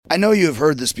I know you have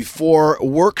heard this before.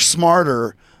 Work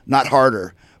smarter, not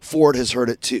harder. Ford has heard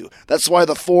it too. That's why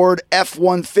the Ford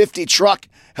F-150 truck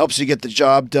helps you get the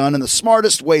job done in the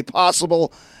smartest way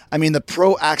possible. I mean, the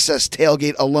Pro Access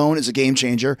tailgate alone is a game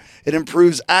changer. It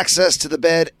improves access to the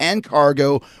bed and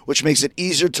cargo, which makes it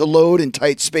easier to load in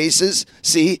tight spaces.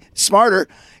 See, smarter.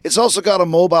 It's also got a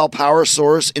mobile power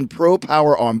source in Pro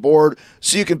Power on board,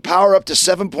 so you can power up to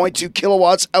 7.2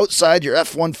 kilowatts outside your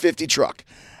F-150 truck.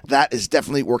 That is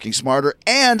definitely working smarter.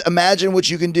 And imagine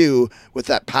what you can do with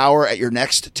that power at your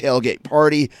next tailgate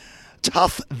party.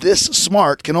 Tough this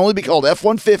smart can only be called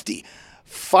F-150.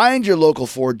 Find your local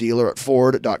Ford dealer at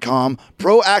Ford.com.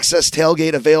 Pro Access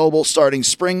tailgate available starting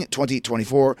spring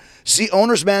 2024. See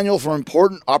owner's manual for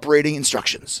important operating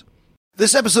instructions.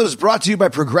 This episode is brought to you by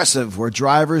Progressive, where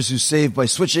drivers who save by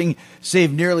switching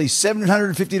save nearly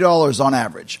 $750 on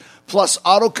average. Plus,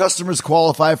 auto customers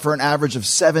qualify for an average of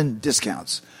 7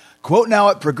 discounts. Quote now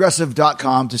at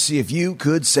Progressive.com to see if you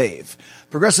could save.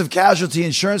 Progressive Casualty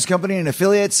Insurance Company and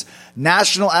Affiliates,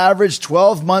 national average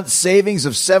 12-month savings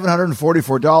of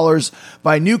 $744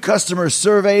 by new customers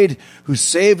surveyed who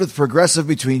saved with Progressive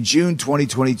between June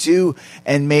 2022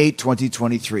 and May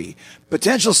 2023.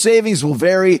 Potential savings will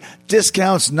vary.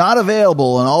 Discounts not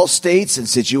available in all states and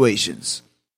situations.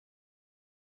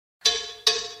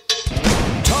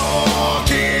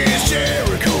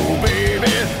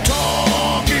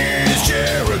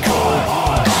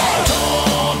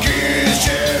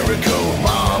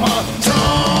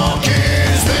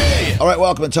 All right,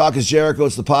 welcome to Talk is Jericho.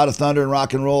 It's the pot of thunder and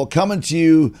rock and roll coming to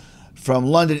you from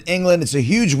London, England. It's a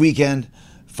huge weekend.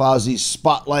 Fozzie's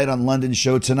Spotlight on London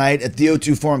show tonight at the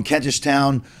O2 Forum, Kentish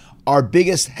Town. Our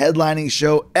biggest headlining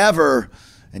show ever,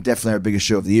 and definitely our biggest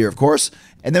show of the year, of course.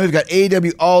 And then we've got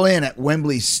AEW All In at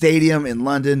Wembley Stadium in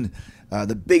London,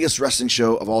 the biggest wrestling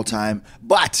show of all time.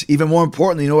 But even more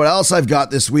importantly, you know what else I've got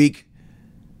this week?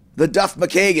 The Duff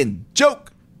McKagan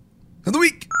joke of the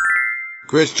week.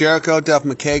 Chris Jericho, Duff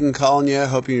McKagan calling you.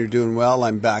 Hoping you're doing well.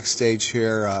 I'm backstage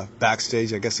here, I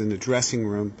guess in the dressing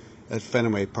room at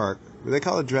Fenway Park. Do they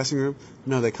call it dressing room?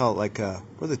 No, they call it like,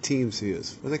 what are the teams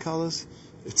use? What do they call this?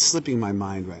 It's slipping my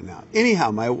mind right now.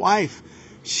 Anyhow, my wife,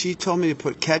 she told me to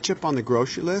put ketchup on the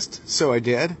grocery list, so I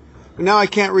did. But now I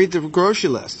can't read the grocery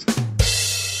list.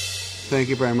 Thank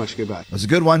you very much. Goodbye. That was a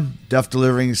good one. Duff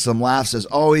delivering some laughs as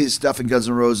always. Duff and Guns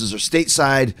N' Roses are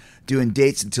stateside, doing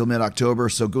dates until mid-October,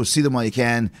 so go see them while you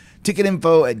can. Ticket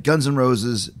info at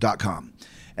gunsandroses.com.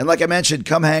 And like I mentioned,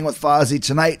 come hang with Fozzie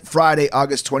tonight, Friday,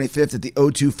 August 25th at the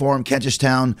O2 Forum, Kentish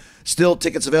Town. Still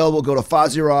tickets available. Go to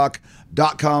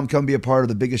FozzieRock.com. Come be a part of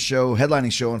the biggest show,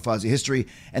 headlining show in Fozzie history.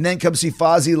 And then come see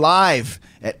Fozzie live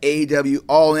at AEW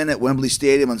All In at Wembley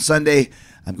Stadium on Sunday.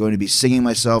 I'm going to be singing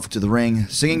myself to the ring,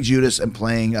 singing Judas and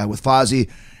playing with Fozzie.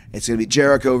 It's going to be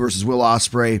Jericho versus Will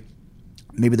Ospreay,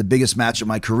 maybe the biggest match of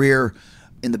my career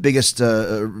in the biggest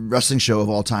wrestling show of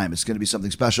all time. It's going to be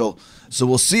something special. So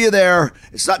we'll see you there.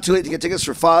 It's not too late to get tickets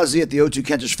for Fozzie at the O2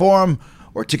 Kentish Forum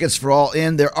or tickets for All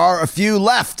In. There are a few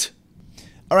left.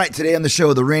 All right, today on the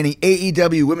show, the reigning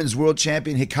AEW Women's World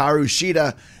Champion Hikaru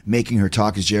Shida making her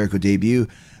Talk is Jericho debut.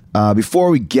 Before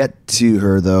we get to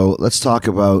her, though, let's talk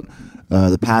about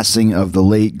the passing of the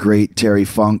late, great Terry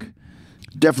Funk.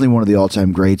 Definitely one of the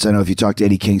all-time greats. I know if you talk to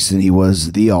Eddie Kingston, he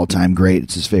was the all-time great.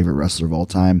 It's his favorite wrestler of all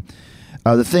time.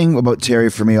 The thing about Terry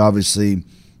for me, obviously,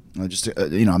 I'm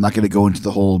not going to go into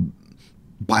the whole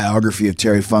biography of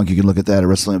Terry Funk. You can look at that at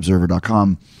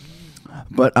WrestlingObserver.com.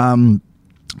 But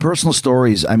personal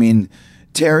stories. I mean,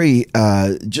 Terry,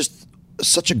 just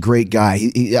such a great guy.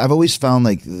 I've always found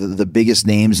like the biggest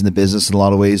names in the business in a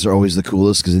lot of ways are always the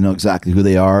coolest because they know exactly who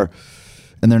they are.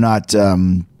 And they're not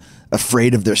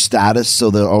afraid of their status, so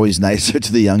they're always nicer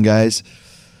to the young guys.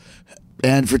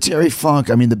 And for Terry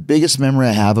Funk, I mean, the biggest memory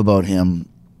I have about him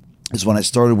is when I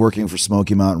started working for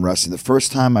Smoky Mountain Wrestling. The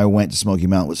first time I went to Smoky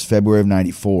Mountain was February of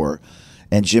 '94,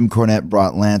 and Jim Cornette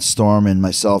brought Lance Storm and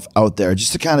myself out there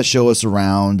just to kind of show us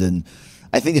around, and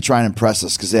I think to try and impress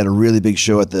us because they had a really big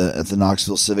show at the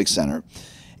Knoxville Civic Center.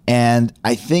 And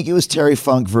I think it was Terry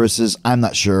Funk versus, I'm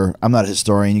not sure, I'm not a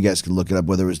historian, you guys can look it up,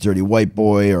 whether it was Dirty White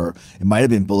Boy or it might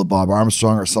have been Bullet Bob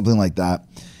Armstrong or something like that.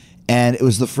 And it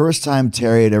was the first time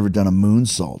Terry had ever done a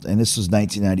moonsault, and this was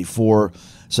 1994,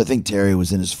 so I think Terry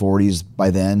was in his 40s by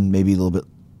then, maybe a little bit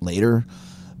later.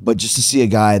 But just to see a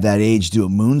guy that age do a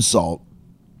moonsault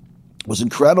was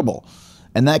incredible.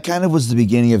 And that kind of was the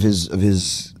beginning of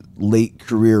his late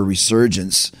career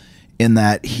resurgence, in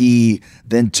that he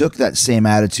then took that same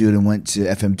attitude and went to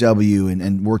FMW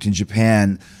and worked in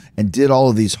Japan and did all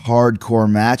of these hardcore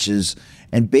matches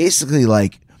and basically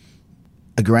like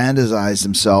aggrandized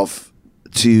himself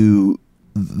to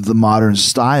the modern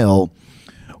style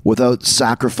without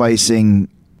sacrificing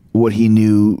what he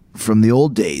knew from the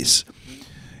old days.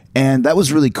 And that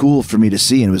was really cool for me to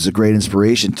see, and it was a great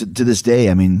inspiration to this day.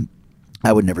 I mean,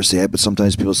 I would never say it, but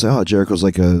sometimes people say, oh, Jericho's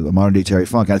like a modern day Terry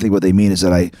Funk. And I think what they mean is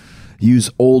that I use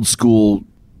old school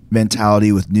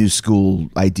mentality with new school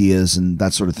ideas and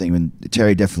that sort of thing. And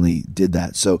Terry definitely did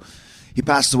that. So he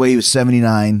passed away. He was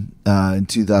 79 in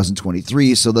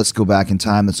 2023. So let's go back in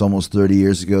time. That's almost 30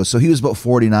 years ago. So he was about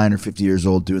 49 or 50 years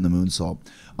old doing the moonsault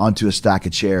onto a stack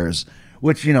of chairs,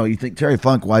 which, you know, you think Terry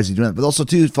Funk, why is he doing that? But also,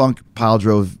 too, Funk pile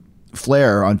drove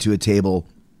Flair onto a table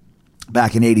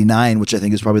back in 89, which I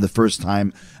think is probably the first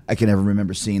time I can ever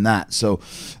remember seeing that. So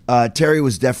Terry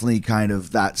was definitely kind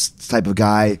of that type of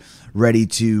guy, ready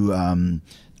to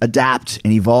adapt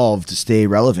and evolve to stay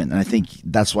relevant. And I think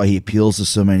that's why he appeals to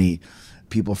so many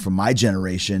people from my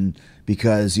generation,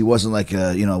 because he wasn't like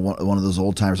one of those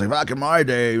old timers like back in my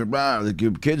day,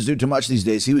 the kids do too much these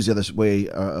days. He was the other way,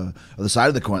 the side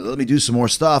of the coin. Let me do some more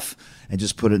stuff and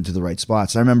just put it into the right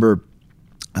spots. I remember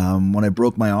when I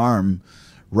broke my arm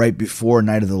right before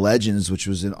Night of the Legends, which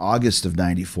was in August of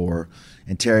 '94,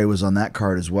 and Terry was on that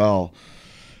card as well.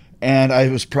 And I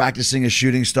was practicing a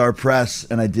shooting star press,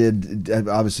 and I did,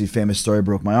 obviously, famous story,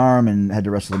 broke my arm and had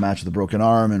to wrestle the match with a broken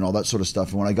arm and all that sort of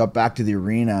stuff. And when I got back to the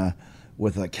arena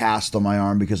with a cast on my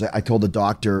arm, because I told the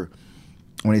doctor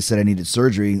when he said I needed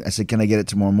surgery, I said, can I get it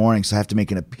tomorrow morning? So I have to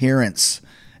make an appearance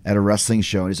at a wrestling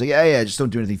show. And he's like, yeah, just don't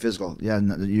do anything physical. Yeah,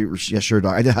 yeah, sure,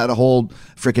 doc. I had a whole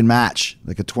freaking match,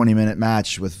 like a 20-minute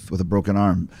match with a broken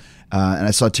arm. And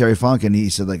I saw Terry Funk, and he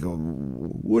said, like,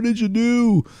 what did you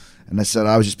do? And I said,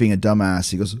 I was just being a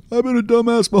dumbass. He goes, I've been a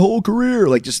dumbass my whole career.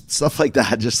 Like, just stuff like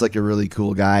that. Just like a really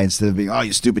cool guy. Instead of being, oh,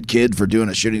 you stupid kid for doing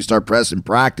a shooting star press in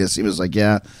practice. He was like,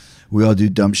 yeah, we all do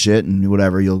dumb shit and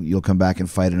whatever. You'll come back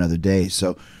and fight another day.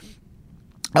 So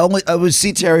I would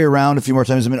see Terry around a few more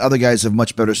times. I mean, other guys have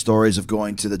much better stories of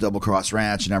going to the Double Cross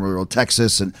Ranch in Amarillo,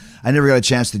 Texas. And I never got a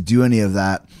chance to do any of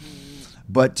that.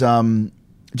 But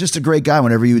just a great guy.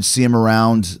 Whenever you would see him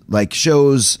around, like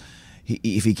shows,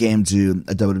 if he came to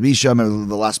a WWE show, I remember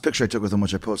the last picture I took with him,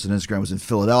 which I posted on Instagram, was in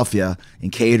Philadelphia in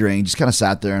catering. Just kind of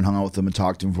sat there and hung out with him and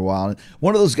talked to him for a while. And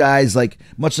one of those guys, like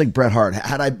much like Bret Hart,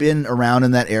 had I been around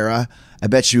in that era, I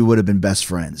bet you we would have been best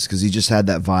friends, because he just had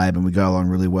that vibe and we got along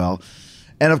really well.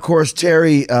 And of course,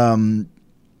 Terry,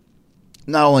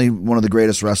 not only one of the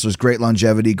greatest wrestlers, great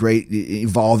longevity, great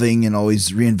evolving and always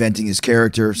reinventing his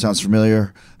character. Sounds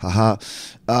familiar? Haha.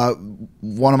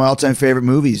 One of my all-time favorite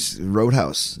movies,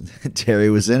 Roadhouse.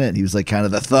 Terry was in it. He was like kind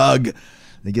of the thug.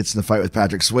 He gets in the fight with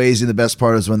Patrick Swayze. The best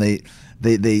part is when they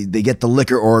get the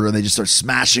liquor order and they just start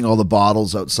smashing all the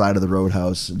bottles outside of the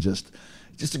Roadhouse. And just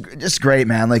great,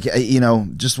 man. Like,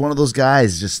 just one of those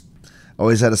guys. Just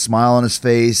always had a smile on his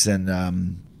face,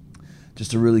 and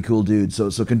just a really cool dude. So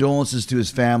condolences to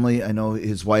his family. I know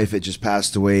his wife had just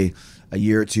passed away a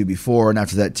year or two before, and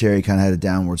after that, Terry kind of had a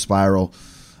downward spiral.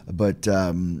 But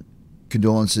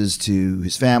condolences to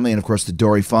his family, and of course to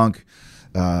Dory Funk,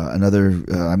 another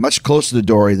much closer to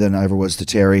Dory than I ever was to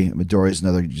Terry. I mean, Dory's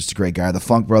another just a great guy. The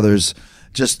Funk brothers,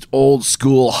 just old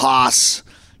school Haas,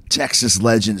 Texas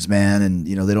legends, man, and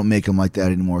they don't make them like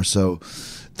that anymore. So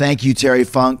thank you, Terry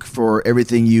Funk, for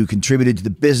everything you contributed to the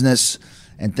business.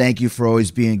 And thank you for always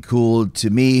being cool to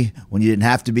me when you didn't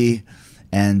have to be.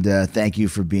 And thank you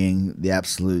for being the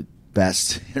absolute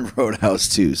best in Roadhouse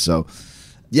too. So,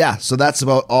 yeah, so that's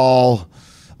about all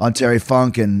on Terry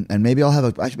Funk. And maybe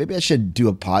maybe I should do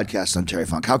a podcast on Terry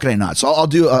Funk. How can I not? So I'll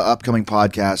do an upcoming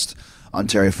podcast on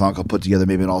Terry Funk. I'll put together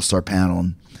maybe an all-star panel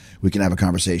and we can have a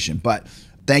conversation. But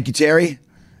thank you, Terry.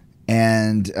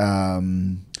 And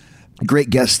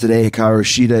great guest today. Hikaru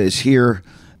Shida is here.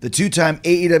 The two-time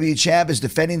AEW champ is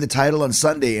defending the title on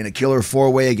Sunday in a killer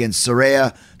four-way against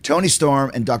Saraya, Toni Storm,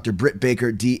 and Dr. Britt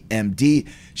Baker, DMD.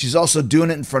 She's also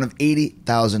doing it in front of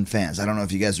 80,000 fans. I don't know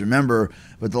if you guys remember,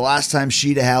 but the last time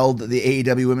Shida held the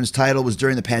AEW women's title was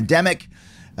during the pandemic,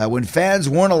 when fans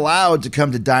weren't allowed to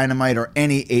come to Dynamite or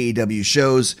any AEW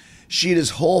shows.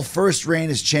 Shida's whole first reign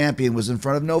as champion was in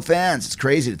front of no fans. It's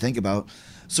crazy to think about.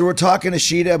 So we're talking to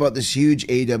Shida about this huge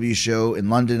AEW show in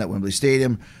London at Wembley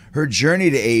Stadium, her journey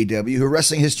to AEW, her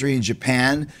wrestling history in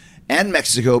Japan and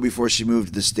Mexico before she moved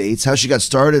to the States, how she got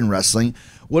started in wrestling,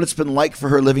 what it's been like for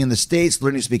her living in the States,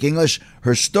 learning to speak English,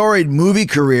 her storied movie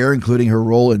career, including her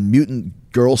role in Mutant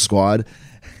Girl Squad,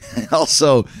 and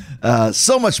also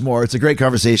so much more. It's a great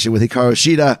conversation with Hikaru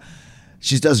Shida.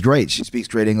 She does great. She speaks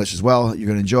great English as well. You're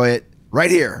going to enjoy it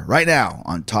right here, right now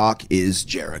on Talk is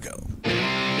Jericho.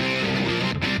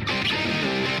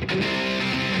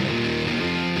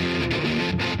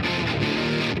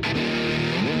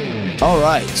 All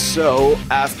right. So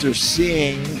after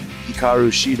seeing Hikaru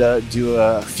Shida do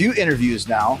a few interviews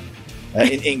now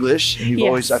in English, and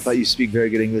I thought you speak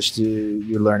very good English to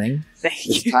your learning. Thank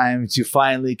you. It's time to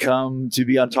finally come to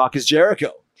be on Talk is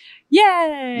Jericho.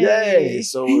 Yay! Yay!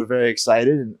 So we're very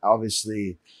excited, and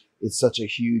obviously it's such a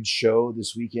huge show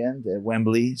this weekend at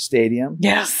Wembley Stadium.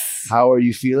 Yes. How are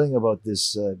you feeling about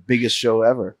this biggest show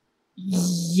ever?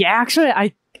 Yeah, actually,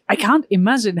 I can't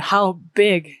imagine how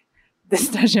big the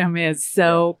stadium is.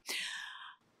 So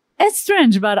it's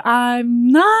strange, but I'm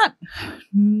not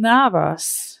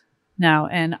nervous now,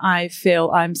 and I feel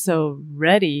I'm so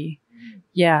ready.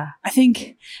 Yeah, I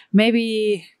think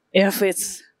maybe if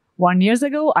it's 1 year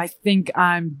ago, I think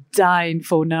I'm dying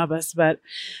for nervous, but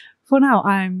for now,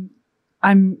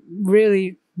 I'm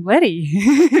really ready.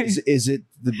 Is it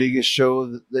the biggest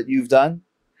show that you've done?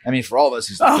 I mean, for all of us,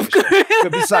 it's the biggest show.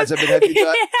 But besides, I mean,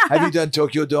 have you done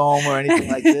Tokyo Dome or anything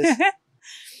like this?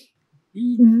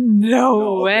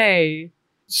 No way.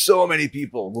 So many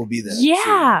people will be there.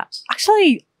 Yeah.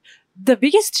 Actually, the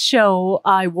biggest show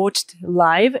I watched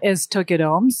live is Tokyo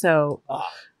Dome. So,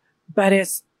 but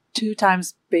it's 2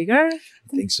 times bigger. I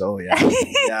think so. Yeah.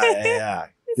 Yeah.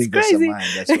 I think that's crazy. mine.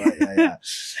 That's right.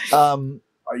 Yeah.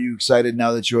 Are you excited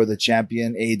now that you're the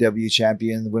champion, AEW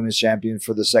champion, the women's champion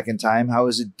for the second time? How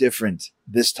is it different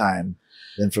this time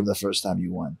than from the first time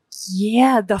you won?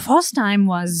 Yeah, the first time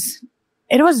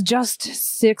it was just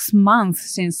 6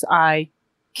 months since I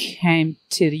came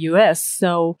to the US.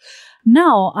 So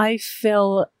now I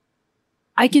feel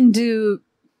I can do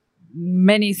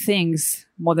many things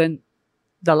more than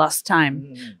the last time.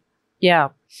 Mm-hmm. Yeah.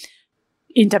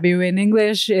 Interview in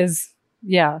English is,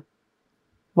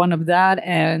 one of that.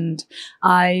 And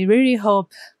I really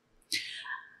hope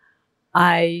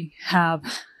I have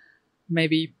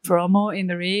maybe promo in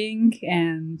the ring,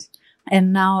 and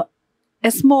now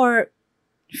it's more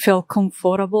feel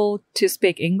comfortable to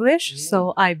speak English.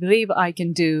 So I believe I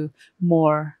can do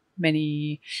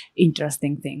many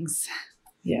interesting things.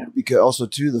 Yeah. Because also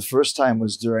too, the first time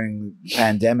was during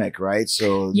pandemic, right?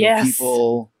 So Yes.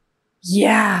 people.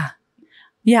 Yeah.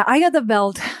 Yeah. I got the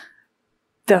belt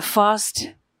the first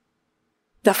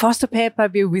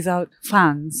pay-per-view without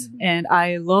fans, and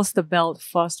I lost the belt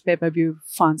first pay-per-view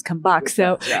fans come back.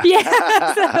 So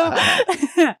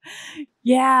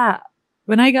yeah.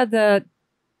 When I got the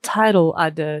title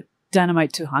at the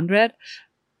Dynamite 200,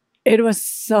 it was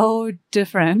so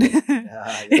different.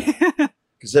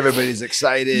 Because everybody's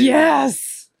excited.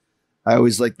 Yes. I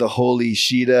always like the Holy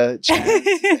Shida chant.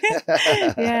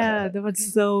 Yeah, that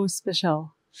was so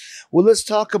special. Well, let's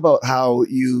talk about how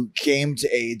you came to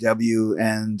AEW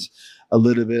and a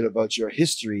little bit about your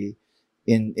history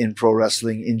in pro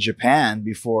wrestling in Japan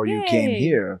before you came Yay.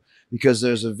 here. Because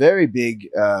there's a very big,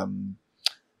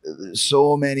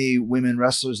 so many women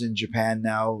wrestlers in Japan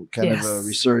now, kind of a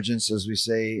resurgence, as we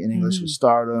say in English, with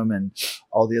Stardom and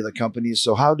all the other companies.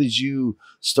 So how did you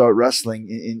start wrestling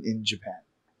in Japan?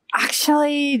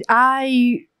 Actually,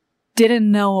 I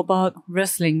didn't know about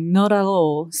wrestling, not at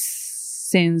all,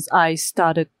 since I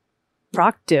started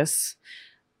practice,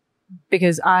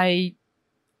 because I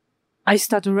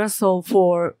started to wrestle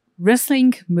for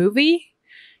wrestling movie.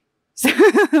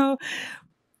 So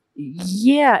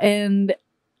yeah, and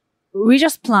we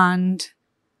just planned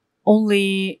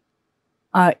only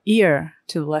a year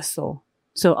to wrestle.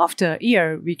 So after a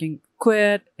year, we can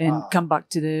quit and come back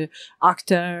to the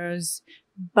actors.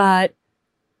 But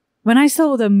when I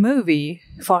saw the movie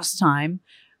first time,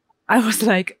 I was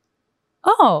like,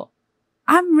 oh,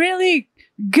 I'm really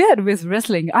good with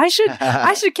wrestling. I should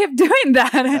keep doing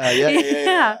that.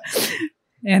 Yeah.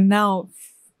 And now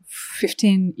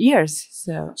 15 years.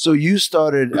 So you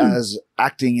started as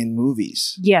acting in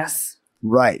movies. Yes.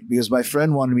 Right. Because my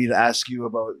friend wanted me to ask you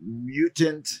about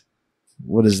Mutant.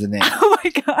 What is the name? Oh my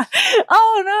God.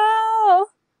 Oh no.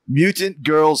 Mutant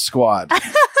Girl Squad.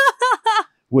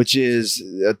 Which is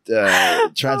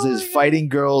translated as Fighting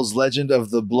Girls, Legend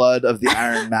of the Blood of the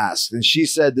Iron Mask. And she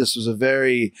said this was a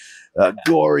very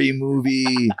gory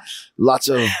movie, lots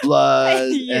of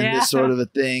blood and this sort of a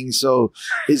thing. So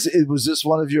was this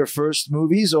one of your first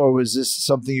movies, or was this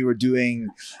something you were doing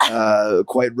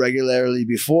quite regularly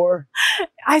before?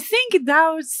 I think that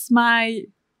was my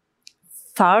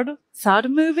third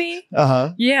movie.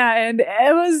 Uh-huh. Yeah, and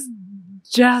it was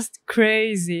just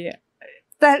crazy.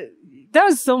 That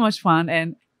was so much fun,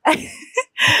 and oh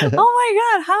my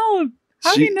God,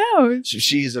 how do you know?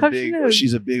 She's a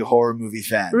big horror movie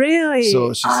fan. Really?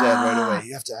 So she said right away,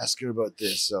 you have to ask her about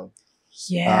this. So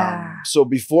yeah. So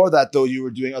before that, though, you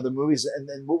were doing other movies, and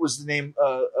then what was the name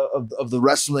of the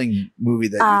wrestling movie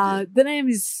that you did? The name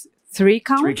is 3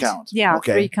 Count. 3 Count. Yeah,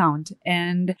 Okay. 3 Count,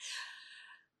 and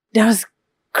that was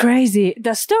crazy.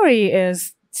 The story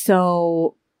is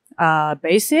so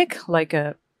basic, like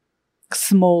a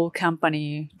small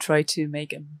company try to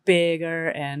make it bigger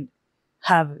and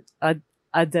have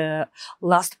at the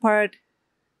last part,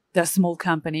 the small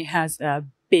company has a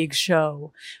big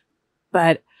show.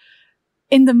 But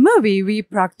in the movie, we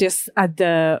practice at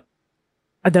the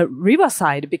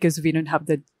riverside because we don't have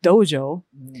the dojo.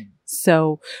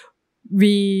 So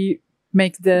we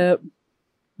make the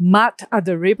mat at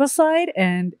the riverside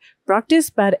and practice,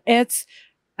 but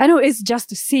I know it's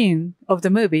just a scene of the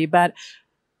movie, but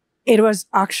it was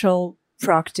actual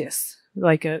practice,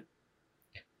 like a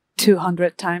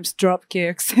 200 times drop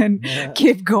kicks and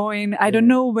keep going. I don't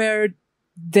know where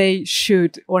they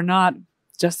shoot or not,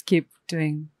 just keep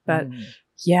doing. But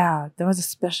yeah, that was a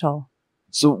special.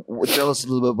 So tell us a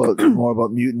little bit more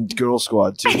about Mutant Girl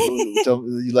Squad too.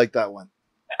 You like that one?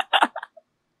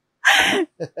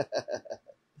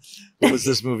 What was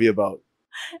this movie about?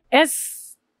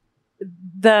 It's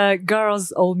the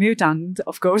girls all mutant,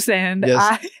 of course, and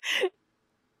Yes.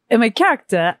 in my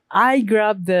character, I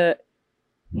grab the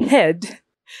head,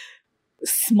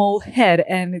 small head,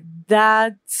 and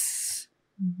that's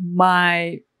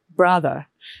my brother.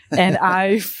 And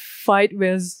I fight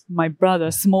with my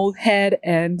brother, small head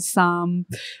and some,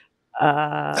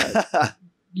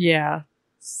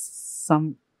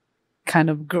 some kind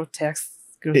of grotesque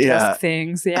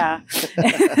things. Yeah.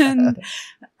 And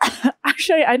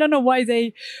actually, I don't know why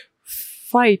they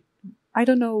fight. I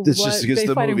don't know This what just against they're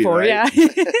the fighting movie, for. right?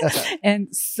 Yeah.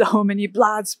 And so many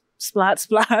blood, splat.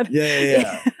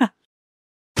 Yeah.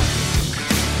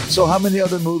 So how many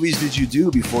other movies did you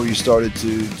do before you started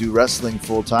to do wrestling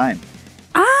full time?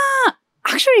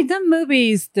 Actually, the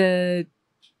movie is the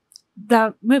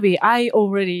movie I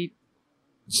already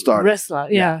Started. wrestler.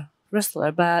 Yeah,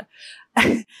 wrestler. But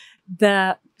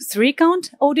the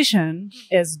 3-count audition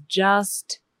is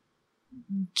just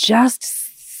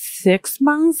 6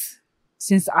 months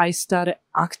since I started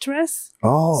actress.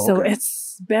 Oh, So okay.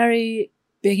 it's very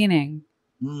beginning.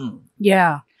 Mm.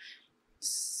 Yeah.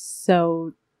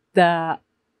 So the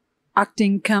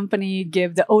acting company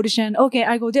gave the audition. Okay,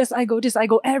 I go this, I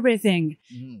go everything.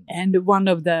 Mhm. And one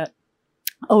of the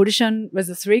audition was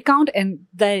a 3-count, and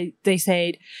they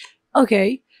said,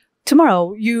 okay,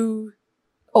 tomorrow you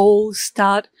all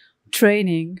start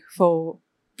training for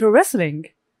pro wrestling.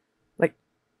 Like,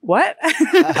 what?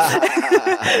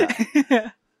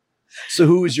 So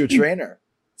who was your trainer?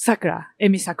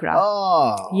 Emi Sakura.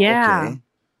 Oh, Yeah. Okay.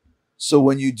 So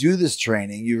when you do this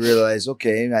training, you realize,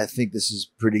 okay, I think this is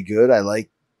pretty good. I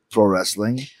like pro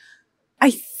wrestling.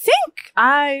 I think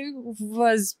I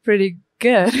was pretty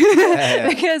good Yeah.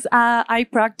 because I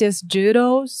practiced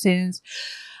judo since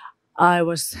I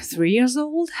was 3 years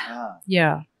old.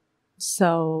 Yeah.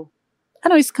 So I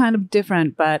know it's kind of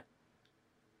different, but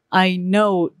I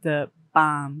know the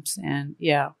bombs and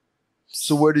yeah.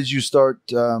 So where did you start?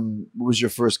 What was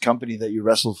your first company that you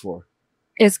wrestled for?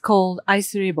 It's called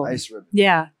Ice Ribbon. Ice Ribbon.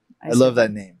 Yeah. I love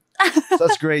that name.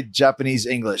 That's great Japanese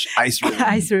English. Ice Ribbon.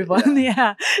 Ice Ribbon.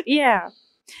 Yeah.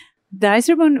 The Ice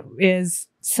Ribbon is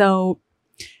so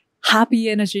happy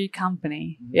energy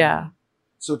company. Mhm. Yeah.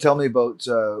 So tell me about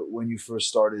when you first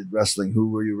started wrestling. Who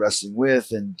were you wrestling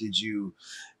with, and did you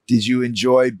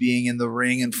enjoy being in the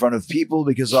ring in front of people?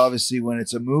 Because obviously, when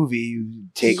it's a movie, you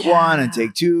take one and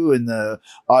take two, and the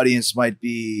audience might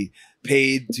be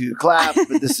paid to clap.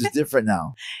 But this is different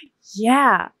now.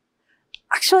 Yeah.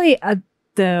 Actually, at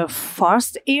the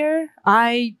first year,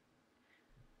 I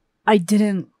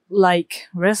didn't like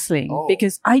wrestling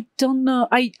because I don't know.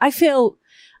 I feel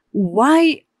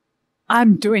why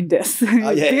I'm doing this.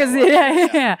 Because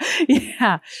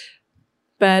yeah.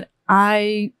 But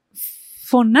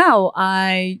for now,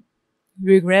 I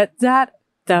regret that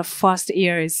the first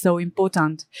year is so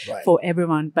important for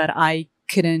everyone, but I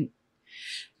couldn't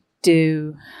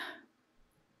do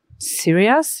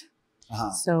serious.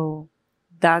 So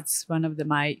that's one of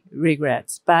my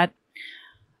regrets. But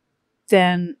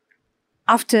then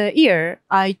after a year,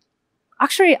 I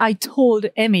told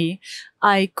Emi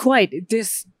I quit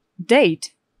this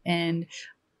date and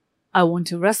I want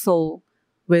to wrestle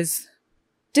with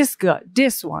this guy,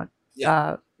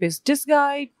 with this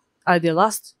guy at the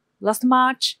last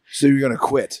match. So you're gonna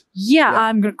quit? Yeah,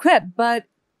 I'm gonna quit. But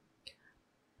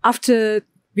after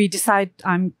we decide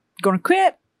I'm gonna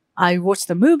quit, I watched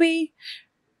the movie.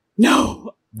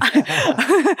 No,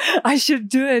 I should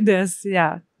do this.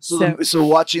 Yeah. So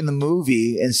watching the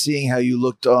movie and seeing how you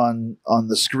looked on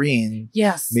the screen,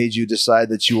 made you decide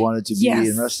that you wanted to be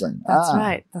in wrestling. That's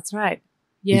right. That's right.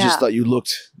 Yeah. You just thought you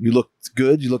looked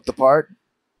good. You looked the part.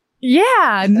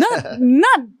 Yeah,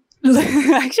 not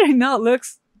actually not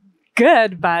looks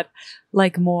good, but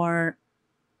like more,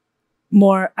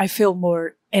 I feel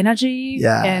more energy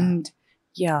Yeah. and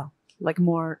like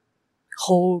more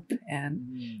hope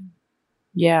and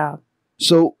yeah.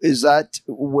 So is that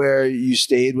where you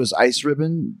stayed? Was Ice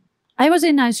Ribbon? I was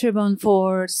in Ice Ribbon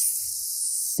for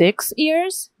 6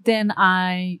 years. Then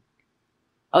I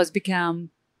was become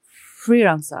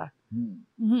freelancer.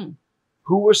 Mm-hmm.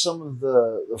 Who were some of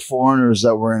the foreigners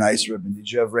that were in Ice Ribbon?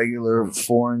 Did you have regular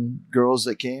foreign girls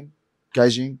that came?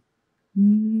 Gaijin?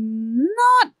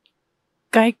 Not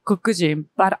外国人,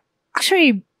 but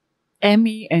actually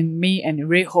Emmy and me and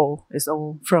Riho is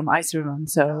all from Ice Ribbon.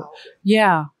 So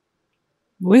yeah,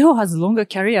 Riho has longer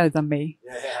career than me.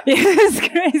 It's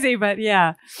crazy, but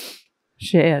yeah,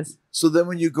 she is. So then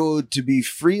when you go to be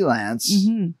freelance,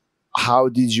 how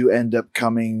did you end up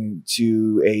coming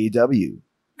to AEW?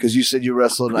 Because you said you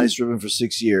wrestled in Ice Ribbon for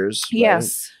 6 years. Right?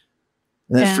 Yes.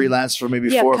 And then And- freelance for maybe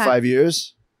 4 or 5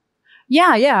 years?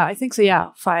 Yeah, I think so. Yeah,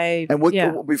 5. And what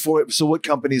yeah. so what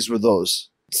companies were those?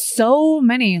 So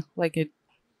many, like a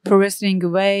Pro Wrestling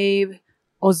Wave,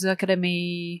 Ozu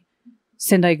Academy,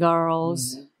 Sendai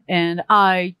Girls, and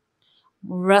I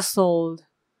wrestled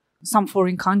some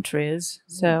foreign countries.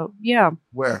 So yeah,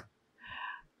 Where?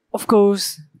 of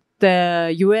course,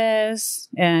 the US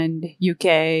and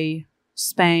UK,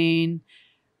 Spain,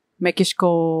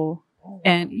 Mexico,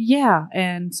 and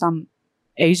and some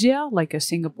Asia, like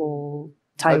Singapore,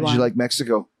 How Taiwan. did you like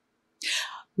Mexico?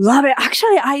 Love it.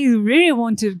 Actually, I really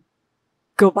want to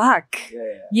go back.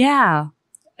 Yeah.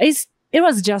 It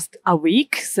was just a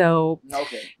week. So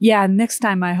Okay. yeah, next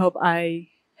time I hope I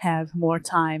have more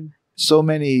time. So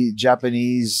many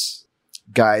Japanese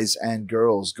guys and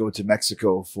girls go to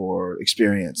Mexico for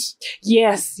experience.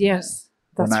 Yes. That's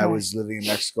When I right. was living in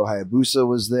Mexico, Hayabusa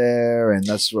was there, and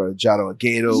that's where Jado and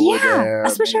Gato were there.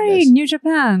 especially Many guys. New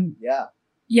Japan. Yeah.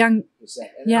 Young.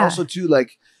 And Yeah. also too,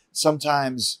 like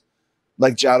sometimes,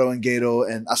 like Jado and Gato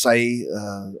and Asai,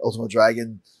 Ultimo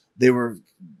Dragon, they were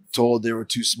told they were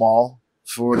too small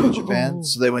for New Japan,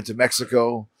 so they went to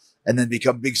Mexico and then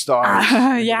become big stars.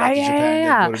 Then go back to Japan,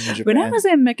 then go to New Japan. When I was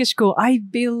in Mexico, I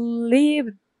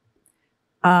believe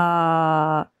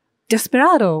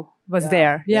Desperado was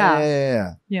there.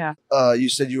 Yeah. You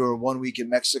said you were 1 week in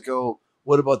Mexico.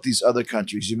 What about these other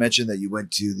countries? You mentioned that you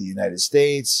went to the United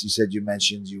States. You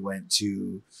mentioned you went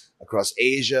to across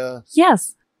Asia.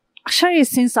 Yes. Actually,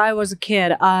 since I was a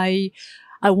kid, I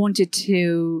wanted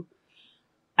to,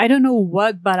 I don't know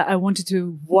what, but I wanted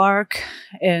to work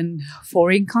in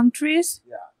foreign countries.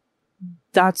 Yeah.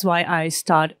 That's why I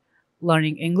started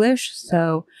learning English.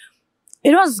 So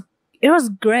it was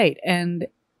great and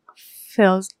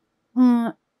feels,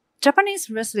 Japanese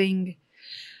wrestling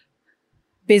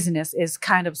business is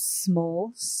kind of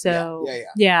small. So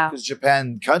yeah. Because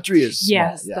Japan country is small.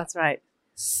 Yes, that's right.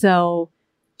 So,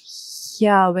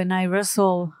 yeah, when I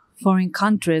wrestle foreign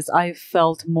countries, I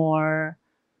felt more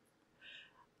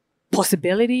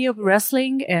possibility of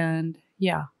wrestling, and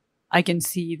I can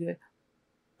see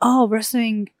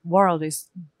wrestling world is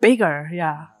bigger.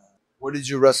 Yeah. Where did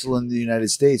you wrestle in the United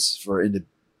States for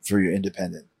your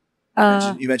independent?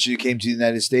 You mentioned you came to the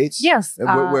United States. Yes.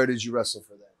 And where did you wrestle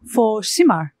for that? For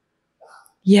Shimar.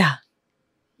 Yeah.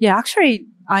 Actually,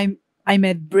 I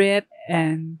met Britt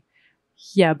and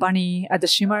Bunny at the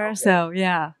Shimmer. Okay. So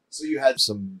yeah. So you had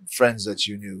some friends that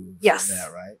you knew Yes. from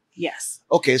there, right? Yes.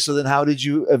 Okay, so then how did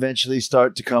you eventually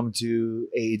start to come to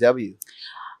AEW?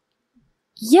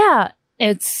 Yeah,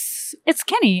 it's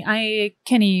Kenny.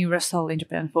 Kenny wrestled in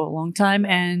Japan for a long time,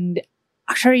 and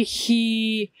actually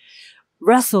he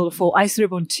wrestled for Ice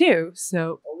Ribbon too.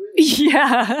 So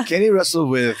yeah. Kenny wrestled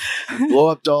with blow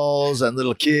up dolls and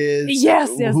little kids. Yes,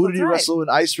 Who that's did he right. wrestle in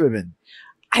Ice Ribbon?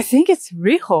 I think it's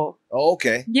Riho. Oh,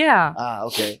 okay. Yeah.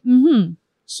 Okay. Mm-hmm.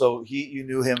 So you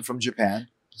knew him from Japan.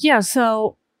 Yeah,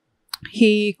 so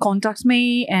he contacts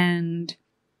me, and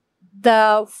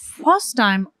the first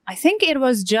time, I think it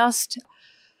was just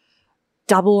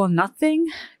Double or Nothing,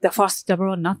 the first Double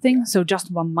or Nothing, so just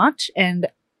one match. And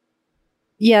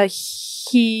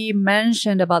he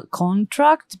mentioned about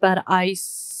contract, but I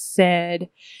said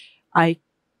I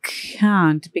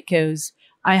can't because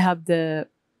I have the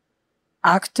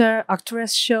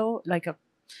actress show, like a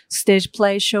stage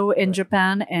play show in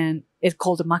Japan, and it's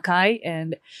called Makai,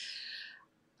 and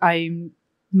I'm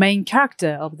main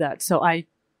character of that, so I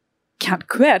can't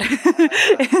quit.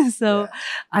 So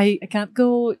I can't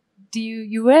go to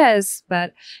US,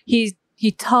 but he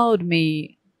told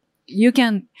me you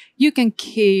can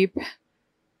keep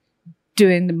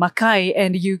doing the Makai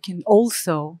and you can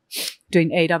also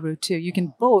doing AW too. You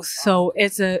can both. So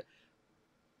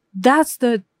that's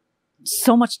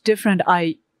so much different.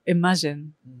 I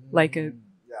imagine. Like a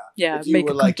yeah, if you make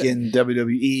were a like content. in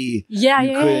WWE, Yeah,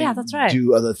 you yeah, couldn't yeah, that's right.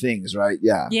 do other things, right?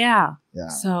 Yeah. Yeah. Yeah.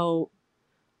 So,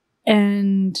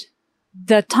 and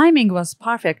the timing was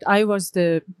perfect. I was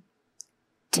the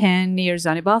 10 years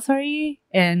anniversary,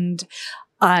 and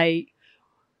in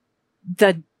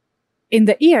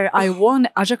the year I won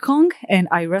Ajakong and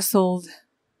I wrestled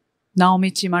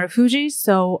Naomichi Marufuji.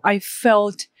 So I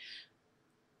felt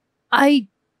I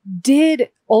did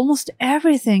almost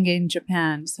everything in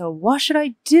Japan. So what should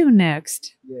I do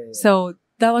next? Yeah. So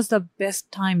that was the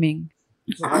best timing.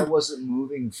 So how was it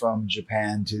moving from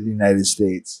Japan to the United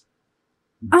States?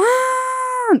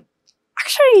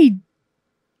 Actually,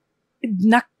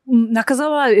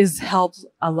 Nakazawa is helped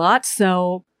a lot.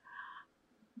 So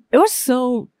it was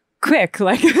so quick,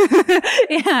 like,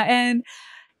 yeah, and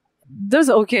that was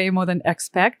okay, more than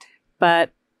expect.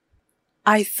 But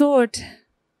I thought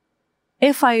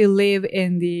if I live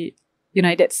in the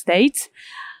United States,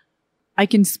 I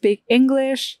can speak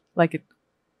English like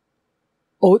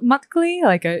automatically,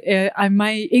 like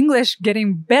my English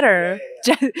getting better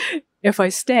if I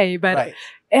stay, but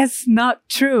it's not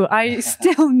true. I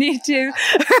still need to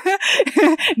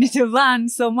learn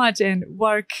so much and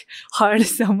work hard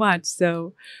so much.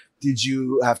 So, did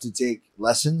you have to take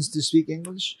lessons to speak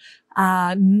English?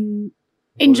 In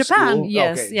Japan, school?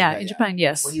 yes, Okay, yeah, in Japan,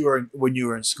 yes. When you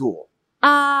were in school.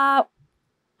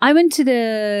 I went to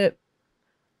the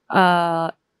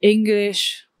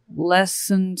English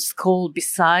lesson school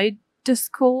beside the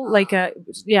school. Like, I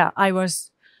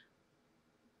was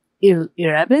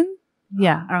 11.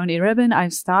 Yeah, around 11, I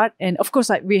start. And of course,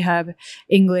 we have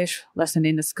English lesson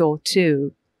in the school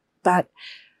too. But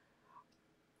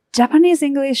Japanese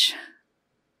English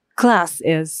class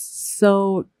is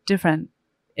so different.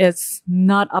 It's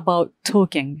not about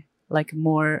talking, like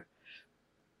more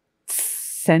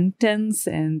sentence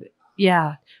and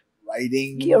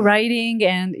writing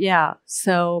and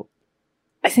so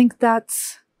I think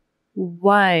that's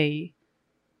why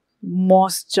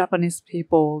most Japanese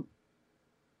people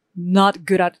not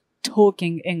good at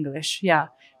talking English,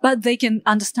 but they can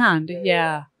understand.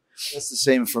 That's the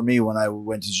same for me when I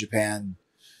went to Japan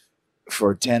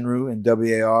for Tenru and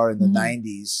WAR in the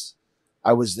 90s.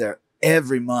 I was there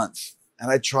every month.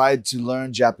 And I tried to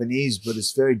learn Japanese, but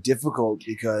it's very difficult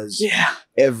because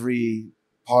every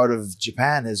part of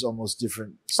Japan is almost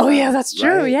different style, that's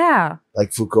true. Right? Yeah.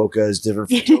 Like Fukuoka is different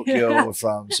from Tokyo,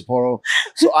 from Sapporo.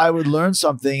 So I would learn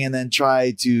something and then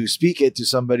try to speak it to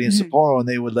somebody in Sapporo, and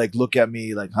they would like look at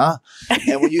me like, huh?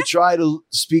 And when you try to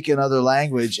speak another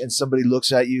language and somebody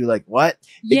looks at you like, what?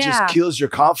 It just kills your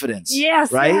confidence.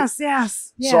 Yes, right?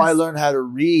 Yes. So I learned how to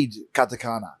read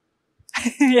katakana.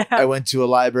 I went to a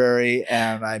library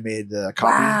and I made a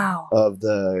copy of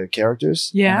the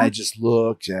characters. And I just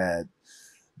looked at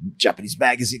Japanese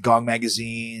magazine, Gong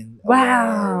magazine,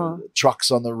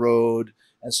 trucks on the road.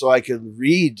 And so I could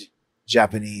read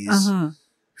Japanese.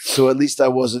 So at least I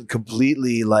wasn't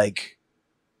completely like,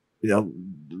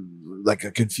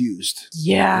 like confused.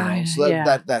 Yeah. So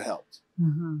that helped.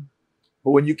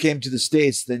 But when you came to the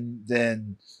States,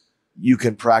 then you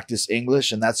can practice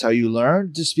English and that's how you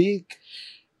learned to speak?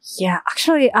 Yeah,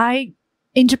 actually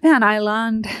in Japan, I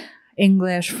learned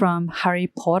English from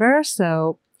Harry Potter.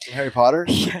 So from Harry Potter?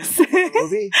 Yes.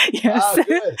 Movie? Yes. Oh,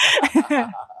 good.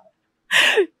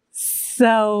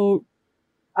 So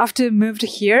after moved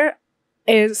here,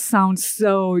 it sounds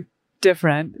so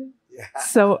different. Yeah.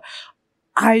 So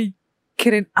I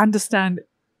couldn't understand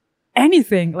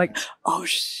anything. Like, oh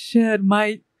shit,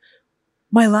 my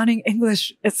learning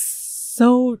English is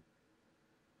so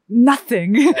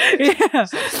nothing. I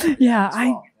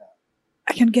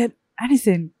can get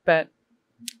anything, but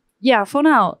for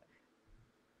now,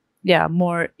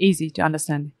 more easy to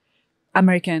understand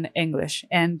American English.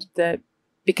 And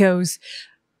because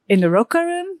in the locker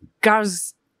room,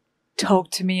 girls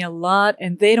talk to me a lot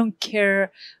and they don't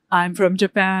care I'm from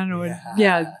Japan or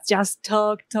just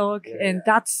talk. And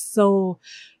that's so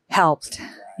helped.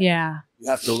 Yeah. You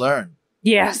have to learn.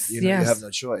 Yes. You have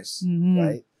no choice,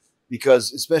 right?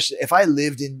 Because especially if I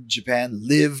lived in Japan,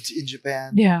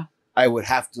 I would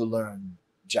have to learn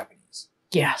Japanese.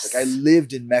 Yes. Like I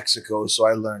lived in Mexico, so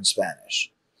I learned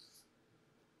Spanish.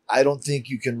 I don't think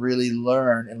you can really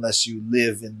learn unless you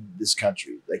live in this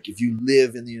country. Like if you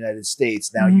live in the United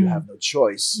States, now you have no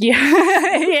choice.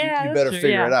 Yeah. You better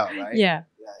figure it out, right? Yeah.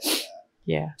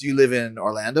 Do you live in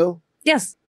Orlando?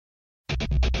 Yes.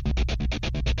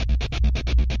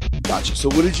 Gotcha. So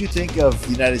what did you think of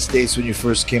the United States when you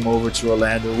first came over to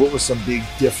Orlando? What were some big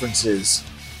differences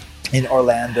in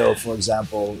Orlando, for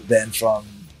example, than from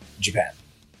Japan?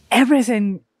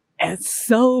 Everything it's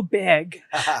so big.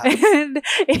 And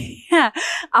yeah,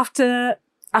 after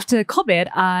COVID,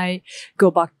 I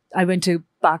went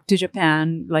back to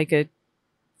Japan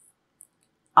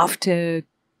after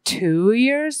 2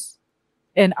 years,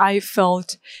 and I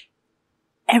felt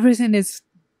everything is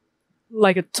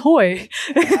like a toy.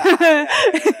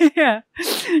 Yeah.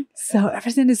 So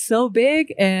everything is so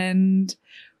big, and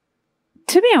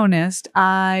to be honest,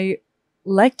 I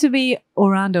like to be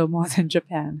Orlando more than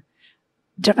Japan.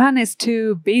 Japan is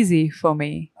too busy for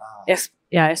me.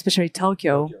 Especially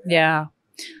Tokyo. Yeah.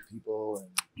 People. And,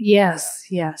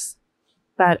 yes.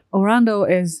 But Orlando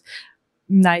is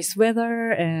nice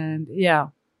weather, and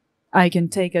I can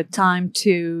take a time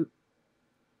to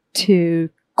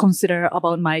consider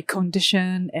about my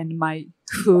condition and my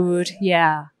food.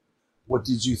 Yeah. What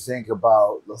did you think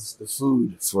about the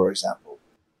food, for example?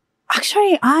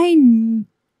 Actually, I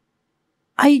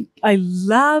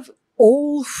love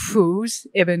all foods,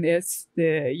 even it's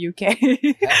the UK.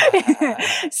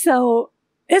 So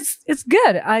it's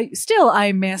good.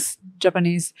 I miss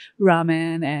Japanese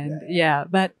ramen and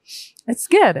but it's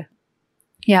good.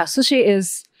 Yeah, sushi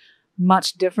is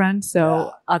much different.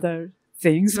 So other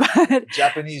things, but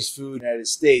Japanese food in the United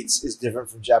States is different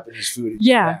from Japanese food in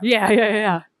yeah, Japan.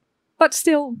 yeah. But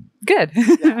still good.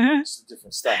 It's a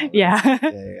different style. Right? Yeah.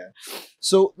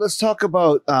 So let's talk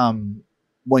about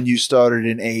when you started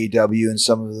in AEW and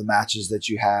some of the matches that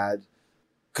you had.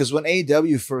 Because when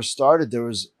AEW first started, there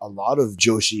was a lot of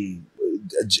Joshi,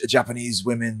 Japanese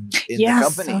women in the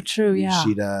company. So true, yeah.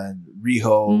 Shida and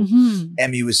Riho. Mm-hmm.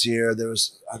 Emmy was here. There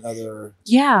was another.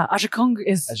 Yeah, Aja Kong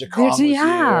is was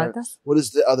here. That's, what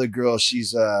is the other girl?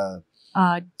 She's a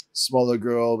smaller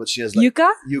girl, but she has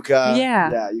Yuka.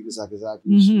 Yeah, Yuka Sakazaki.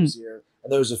 Mm-hmm. She was here.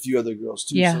 And there was a few other girls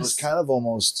too. Yes. So it was kind of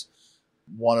almost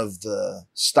one of the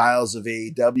styles of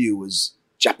AEW was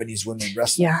Japanese women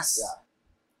wrestling. Yes.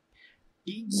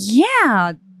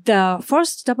 Yeah. The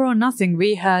first Double or Nothing,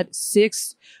 we had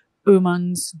 6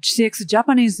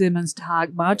 Japanese women's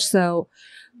tag match. So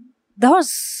that was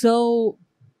so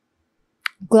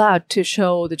glad to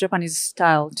show the Japanese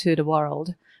style to the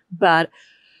world. But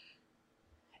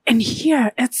in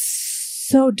here, it's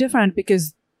so different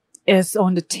because it's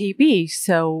on the TV.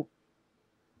 So,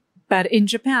 but in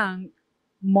Japan,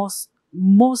 most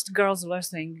girls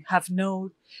wrestling have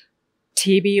no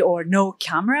TV or no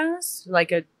cameras,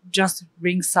 just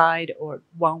ringside or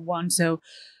 1-1. So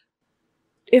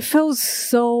it feels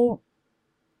so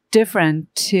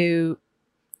different to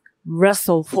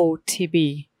wrestle for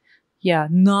TV. Yeah,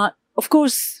 not, of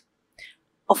course,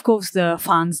 the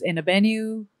fans in the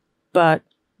venue, but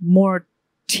more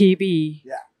TV.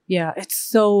 Yeah, it's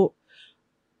so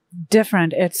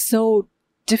different. It's so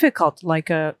difficult.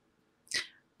 A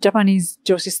Japanese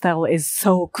Joshi style is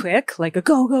so quick, a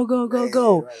go.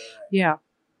 Right. Yeah.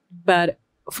 But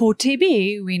for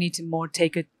TV, we need to more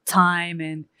take a time,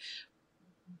 and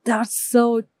that's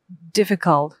so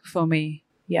difficult for me.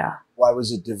 Yeah. Why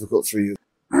was it difficult for you?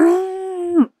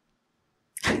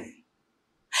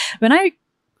 When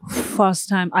first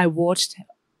time I watched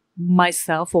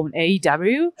myself on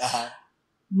AEW,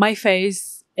 my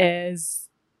face is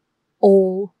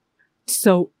all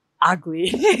so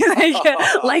ugly.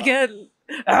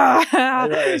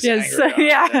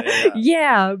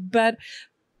 Yeah, but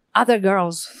other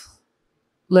girls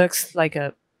looks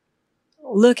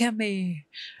look at me,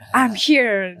 I'm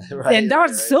here. And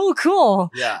that's so cool.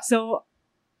 Yeah. So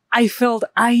I felt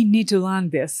I need to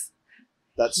learn this.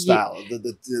 That style,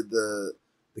 the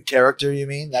character, you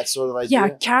mean? That sort of idea? Yeah,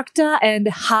 character and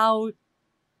how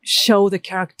show the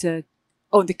character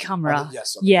on the camera.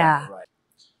 Camera, right.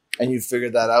 And you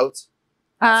figured that out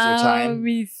after time?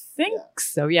 We think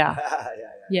so, yeah.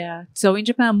 So in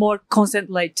Japan, more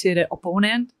concentrate to the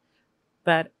opponent,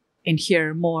 but in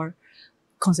here, more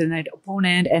concentrate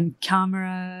opponent and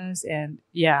cameras and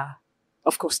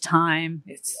of course, time.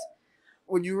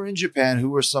 When you were in Japan, who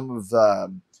were some of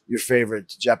your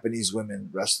favorite Japanese women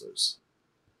wrestlers?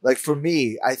 For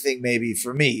me, I think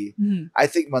I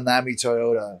think Manami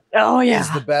Toyota is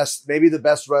the best, maybe the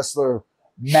best wrestler,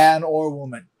 man or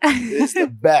woman, is the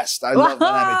best. I love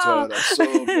Manami Toyota.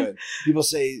 So good. People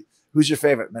say, who's your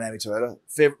favorite? Manami Toyota.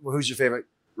 Who's your favorite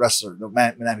wrestler? No,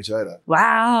 Manami Toyota.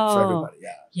 Wow. For everybody,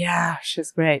 Yeah,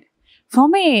 she's great. For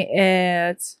me,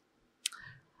 it's,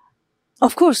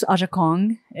 of course, Aja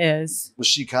Kong is. Was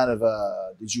she kind of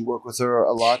did you work with her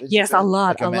a lot? Yes, Japan? A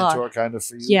lot. Like a mentor kind of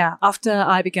for you? Yeah, after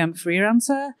I became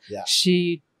freelancer,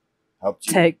 she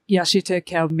helped you. She took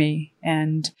care of me.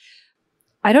 And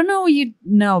I don't know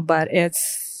but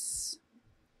it's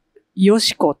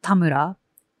Yoshiko Tamura.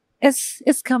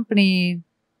 It's company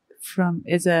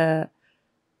is a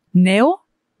Neo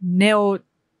Neo.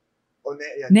 Oh,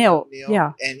 yeah, Neo,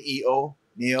 yeah. Neo.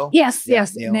 Neo. Yes, Yeah,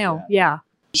 yes, Neo. Yeah.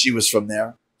 She was from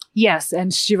there. Yes,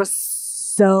 and she was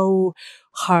so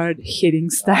hard hitting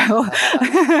style.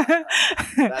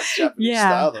 That's Japanese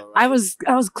style, though, right?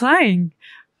 I was crying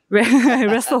when I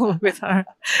wrestled with her.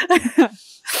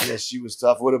 Yeah, she was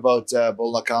tough. What about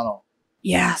Bull Nakano?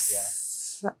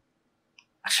 Yes.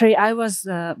 Actually, I was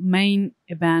the main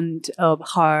event of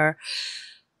her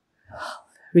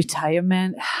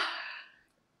retirement.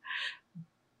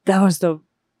 That was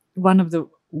one of the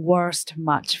worst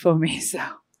match for me. So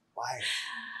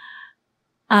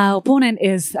Why? Opponent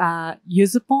is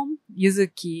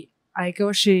Yuzuki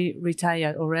Aiko. She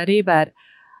retired already, but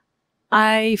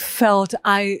I felt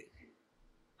I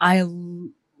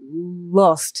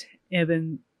lost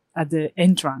even at the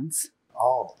entrance.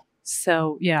 Oh.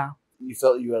 So yeah. You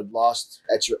felt you had lost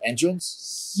at your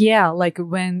entrance? Yeah, like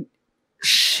when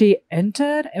she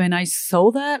entered, when I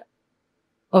saw that,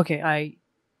 okay,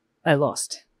 I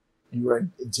lost. You were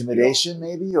in intimidation,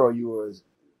 maybe, or you were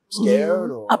scared,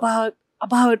 or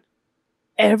About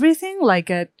everything,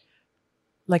 like a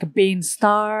being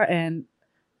star, and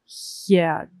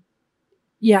yeah,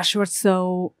 she was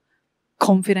so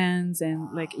confident and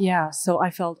so I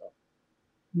felt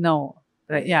no,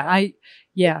 but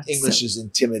English is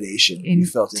intimidation. In- You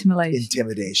felt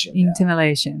intimidation.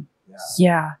 intimidation.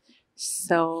 Yeah.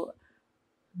 So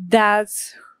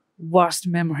that's worst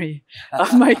memory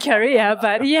of my career,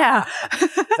 but yeah.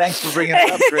 Thanks for bringing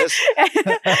it up, Chris.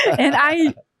 And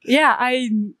I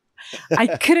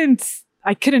couldn't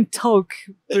talk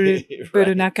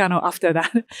Buru Nakano after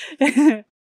that.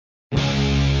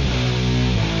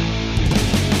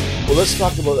 Well, let's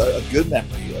talk about a good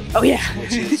memory. Oh yeah,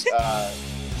 which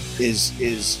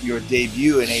is your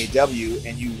debut in AEW,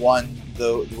 and you won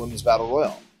the Women's Battle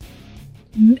Royal.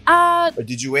 Or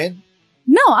did you win?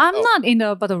 No, I'm not in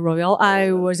the Battle Royal.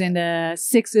 I was in the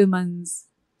 6 women's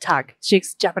tag,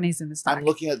 6 Japanese women's tag. I'm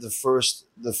looking at the first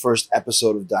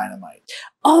episode of Dynamite.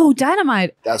 Oh,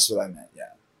 Dynamite! That's what I meant.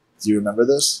 Yeah. Do you remember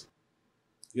this?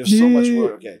 You have so much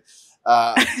work. Okay.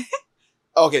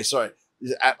 Okay. Sorry.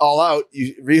 At All Out,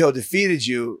 Riho defeated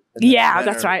you. Yeah,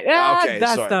 that's right. Okay,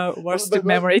 that's sorry. the worst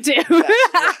memory too.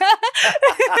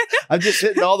 I'm just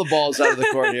hitting all the balls out of the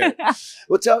court here.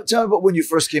 Well, tell me about when you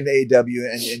first came to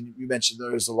AEW, and you mentioned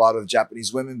there's a lot of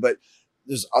Japanese women, but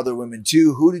there's other women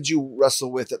too. Who did you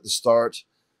wrestle with at the start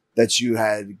that you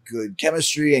had good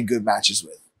chemistry and good matches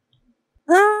with?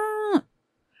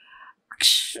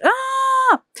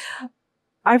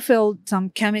 I felt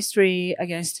some chemistry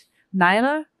against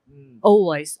Nyla.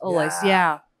 Always.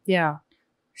 Yeah.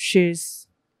 She's,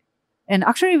 and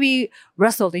actually we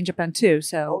wrestled in Japan too.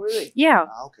 So, oh, really? Yeah.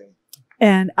 Okay.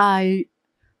 And I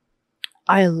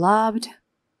loved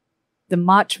the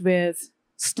match with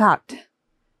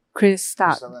Chris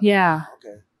Stott. Yeah.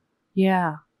 Okay.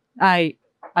 Yeah. I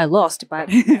lost, but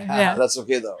yeah. That's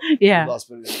okay though. Yeah. You lost,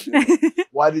 but it was good.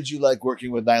 Why did you like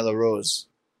working with Nyla Rose?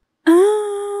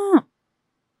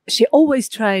 She always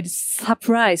tried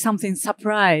something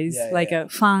surprise,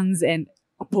 fans and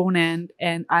opponent,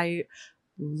 and I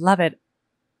love it.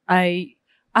 I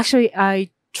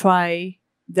try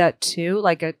that too,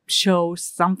 like a show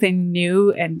something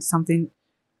new and something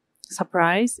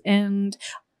surprise, and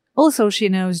also she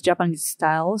knows Japanese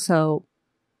style, so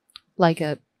we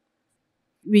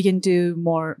can do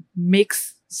more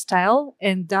mixed style,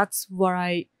 and that's what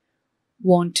I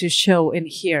want to show in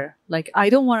here. Like I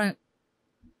don't want to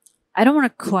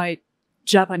quite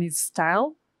Japanese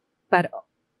style, but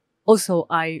also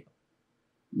I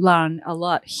learn a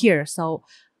lot here. So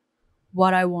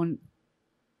what I want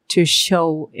to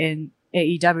show in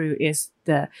AEW is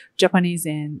the Japanese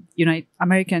and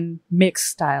American mixed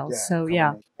styles.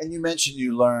 And you mentioned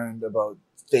you learned about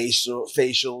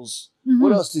facials. Mm-hmm.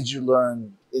 What else did you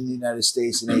learn in the United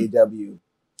States in AEW?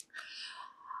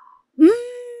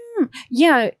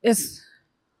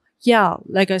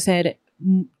 Like I said,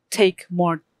 take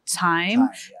more time.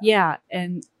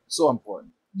 And so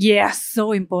important. Yeah,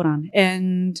 so important.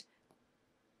 And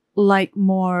like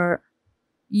more,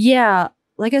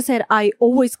 like I said, I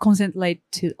always concentrate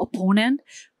to opponent,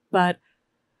 but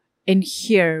in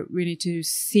here we need to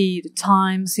see the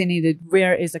time, see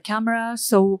where is the camera.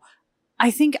 So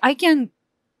I think I can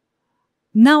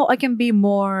be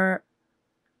more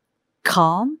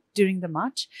calm during the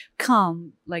match,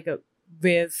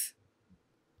 with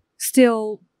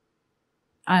still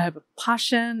I have a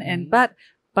passion and but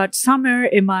somewhere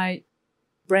in my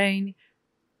brain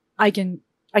I can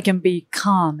be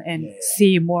calm and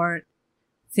see more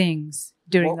things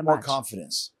during the match. More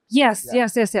confidence. Yes.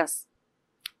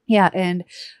 Yeah, and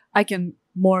I can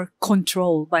more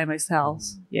control by myself.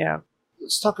 Yeah.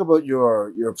 Let's talk about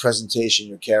your presentation,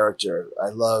 your character. I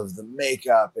love the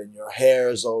makeup and your hair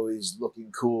is always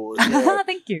looking cool.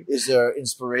 Thank you. Is there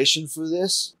inspiration for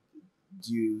this?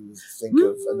 Do you think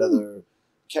of another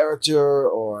character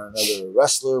or another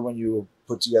wrestler when you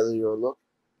put together your look?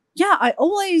 Yeah, I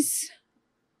always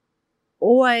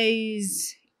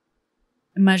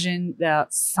imagine the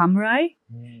samurai,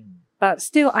 but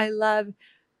still I love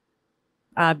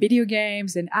video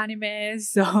games and animes,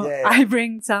 so I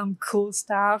bring some cool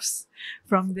stuffs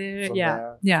from there. From yeah,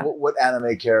 there? yeah. What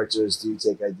anime characters do you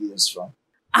take ideas from?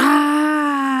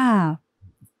 I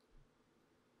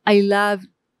love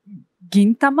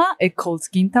Gintama. It calls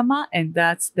Gintama, and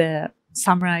that's the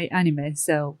samurai anime.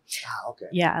 So, okay.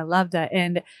 Yeah, I love that,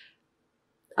 and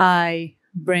I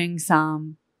bring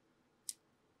some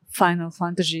Final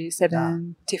Fantasy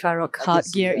VII Tifa Rock Hot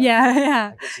Gear. That.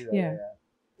 Yeah. I can see that, yeah.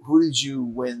 Who did you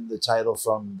win the title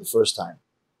from the first time?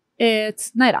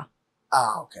 It's Naira.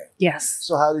 Okay. Yes.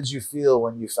 So how did you feel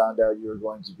when you found out you were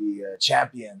going to be a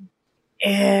champion?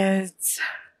 It's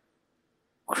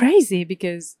crazy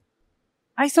because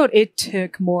I thought it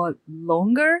took more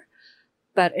longer,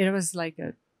 but it was like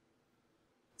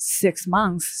 6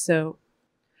 months. So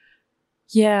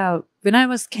yeah, when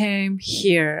I came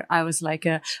here, I was like,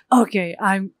 okay,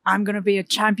 I'm gonna be a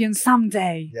champion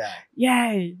someday. Yeah.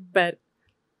 Yay! But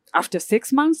after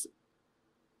 6 months,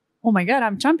 oh my god,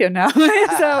 I'm champion now.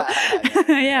 So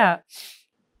yeah,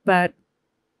 but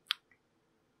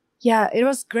yeah, it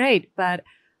was great. But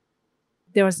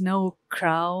there was no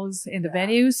crowds in the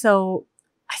venue, so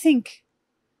I think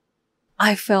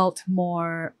I felt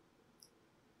more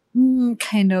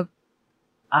kind of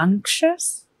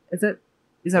anxious. Is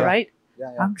that right?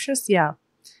 Yeah. Anxious, yeah.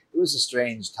 It was a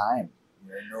strange time.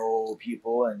 There are no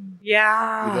people and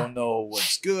Yeah. you don't know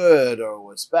what's good or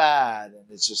what's bad. And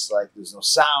it's just like there's no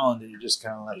sound and you're just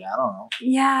kind of like, I don't know.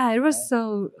 Yeah, it was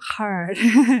so hard.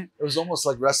 It was almost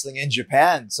like wrestling in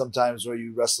Japan sometimes where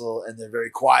you wrestle and they're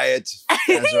very quiet.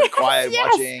 Fans are quiet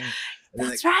watching. And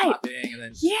That's then right. clapping and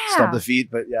then stomp the feet.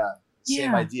 But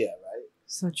same idea, right?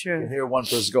 So You true. can hear one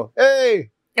person go,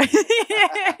 hey!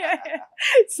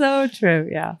 So true,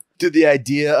 yeah. Did the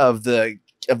idea of the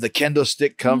kendo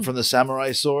stick come from the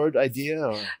samurai sword idea?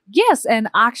 Or? Yes, and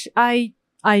actually,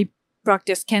 I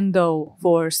practiced kendo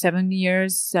for 7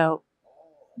 years, so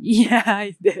yeah,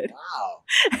 I did.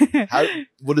 Wow.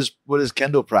 What is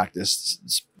kendo practice?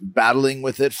 It's battling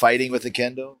with it, fighting with the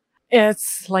kendo?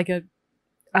 It's like a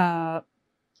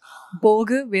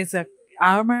bogu with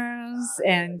armors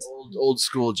and old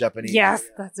school Japanese. yes,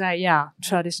 that's right. Yeah,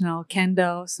 traditional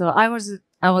kendo. So I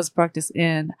was practicing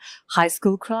in high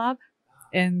school club,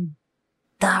 and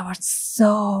that was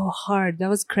so hard. That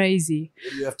was crazy.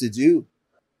 What do you have to do?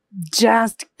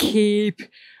 Just keep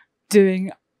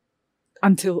doing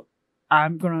until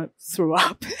I'm gonna throw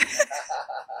up.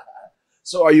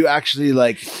 So are you actually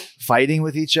like fighting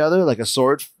with each other, like a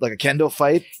sword, like a kendo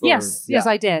fight? Yes,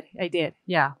 I did.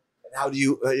 Yeah. And how do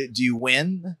you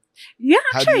win? Yeah,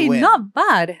 How do you actually, win? not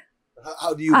bad.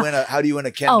 How do you win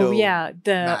a kendo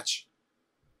match?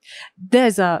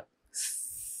 There's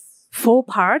 4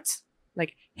 parts,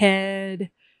 like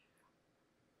head,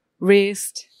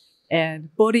 wrist,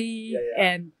 and body,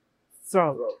 and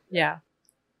throat. Yeah.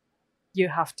 You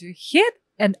have to hit,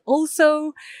 and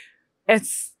also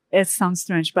it sounds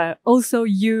strange, but also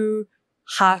you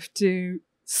have to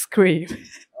scream.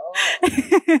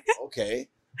 Oh, okay.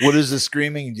 What does the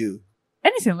screaming do?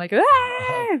 Anything like But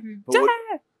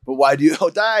why do you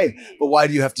die? But why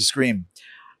do you have to scream?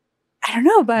 I don't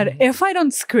know, but if I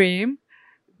don't scream,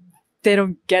 they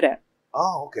don't get it.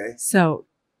 Oh, okay. So,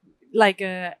 like,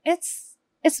 it's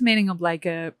meaning of like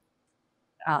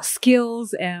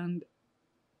skills and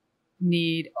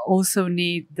need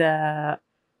the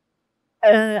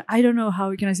I don't know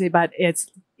how can I say, but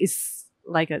it's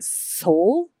like a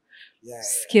soul,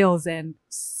 skills and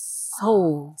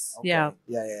souls. Okay. Yeah.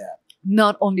 Yeah.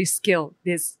 Not only skill.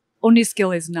 This only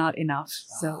skill is not enough.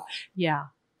 So yeah.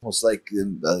 Almost like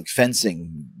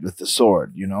fencing with the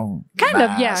sword, Kind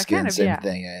of, yeah. Same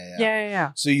thing.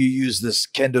 Yeah. So you use this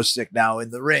kendo stick now in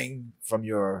the ring from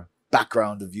your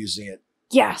background of using it.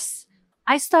 Yes.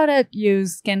 I started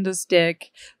use kendo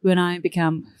stick when I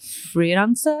became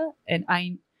freelancer, and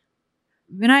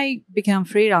when I became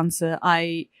freelancer,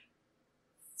 I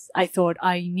thought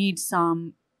I need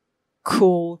some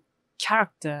cool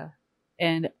character,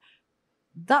 and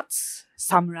that's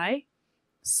samurai.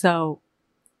 So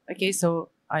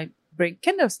I bring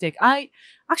kendo stick. I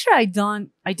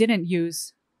didn't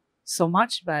use so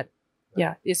much, but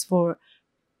it's for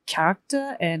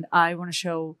character, and I want to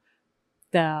show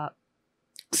the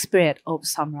spirit of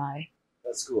samurai.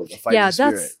 That's cool. The fighting Yeah,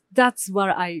 spirit that's what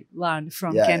I learned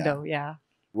from Yeah, Kendo. Yeah.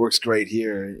 works great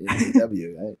here in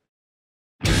AW, right?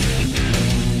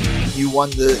 You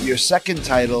won your second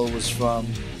title was from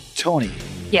Tony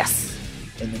Yes.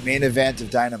 in the main event of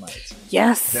Dynamite.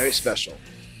 Yes. Very special.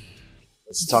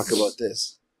 Let's talk about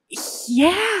this.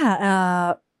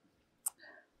 Yeah.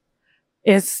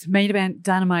 It's main event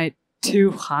Dynamite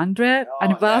 200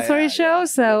 anniversary show.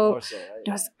 So Of course, right?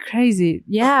 it was crazy.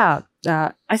 Yeah.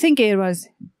 I think it was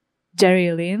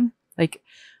Jerry Lynn. Like,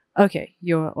 okay,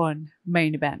 you're on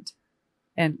main event.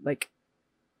 And like,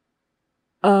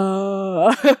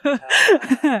 I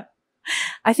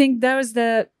think that was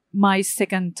my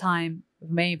second time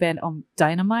main event on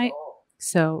Dynamite. Oh.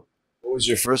 So, What was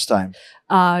your first time?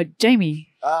 Jamie.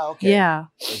 Okay. Yeah.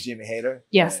 Was Jamie Hayter?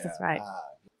 Yes, that's right.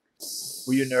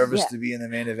 Were you nervous Yeah. to be in the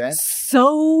main event?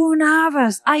 So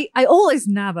nervous. I always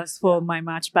nervous for my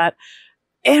match, but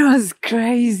it was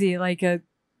crazy. Like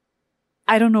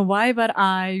I don't know why, but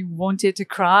I wanted to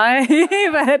cry.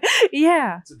 But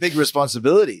yeah. It's a big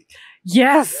responsibility.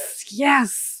 Yes.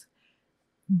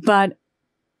 But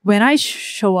when I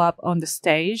show up on the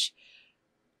stage,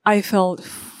 I felt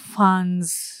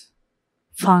fans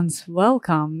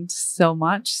welcomed so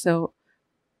much. So,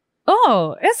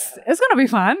 it's gonna be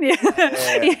fun. You're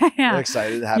Yeah.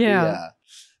 excited, happy. Yeah.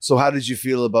 So how did you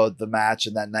feel about the match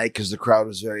and that night? Because the crowd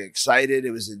was very excited.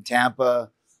 It was in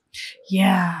Tampa.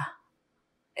 Yeah.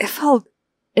 It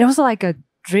was like a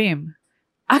dream.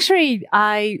 Actually,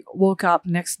 I woke up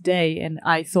next day and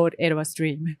I thought it was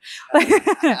dream.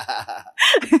 Yeah.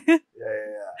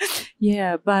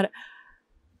 Yeah, but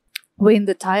win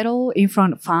the title in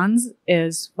front of fans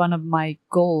is one of my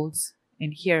goals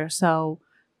in here. So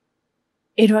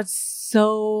it was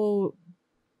so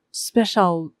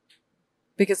special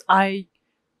because I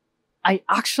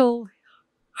actually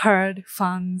heard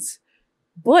fans'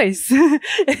 voice.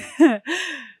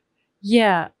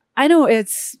 Yeah, I know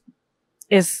it's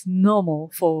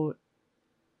normal for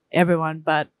everyone,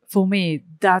 but for me,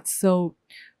 that's so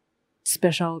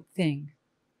special thing.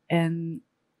 And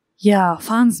yeah,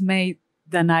 fans made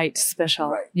the night special.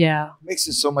 Right. Yeah. It makes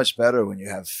it so much better when you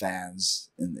have fans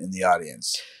in the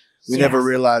audience. We Yes. never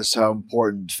realized how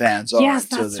important fans are. Yes,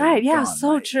 until that's they're right. Yeah, gone,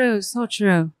 so right? true. So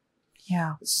true.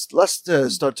 Yeah. Let's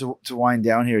start to wind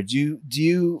down here. Do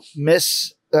you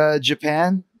miss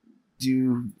Japan? Do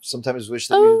you sometimes wish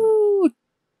that you? Oh,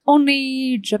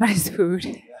 only Japanese food.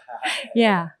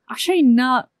 Yeah. Actually,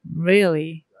 not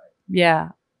really. Yeah.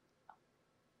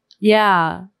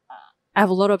 Yeah. I have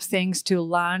a lot of things to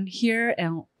learn here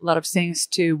and a lot of things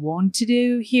to want to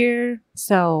do here.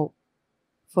 So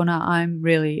for now, I'm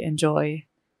really enjoy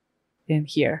in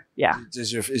here. Yeah.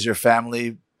 Is your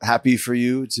family happy for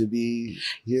you to be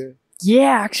here?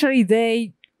 Yeah. Actually,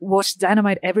 they watch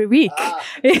Dynamite every week.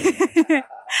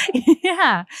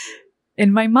 Yeah.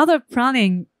 And my mother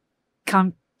planning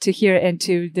come to here and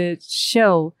to the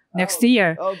show next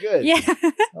year. Oh, good. Yeah.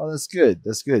 Oh, that's good.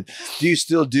 That's good. Do you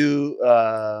still do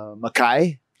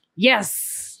Makai?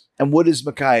 Yes. And what is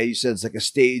Makai? You said it's like a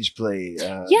stage play.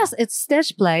 Yes, it's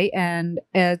stage play and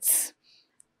it's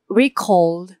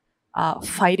recalled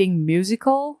fighting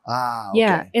musical. Okay.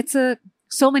 Yeah, it's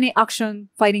so many action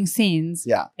fighting scenes.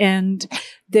 Yeah. And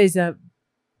there's a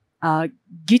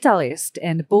guitarist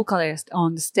and vocalist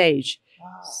on the stage.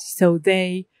 Wow. So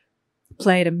they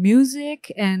play the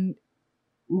music and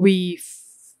we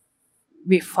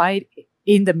fight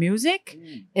in the music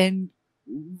and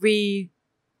we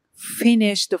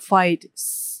finish the fight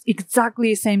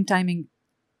exactly same timing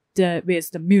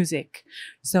with the music.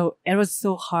 So it was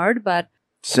so hard, but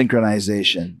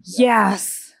Synchronization.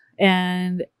 yes.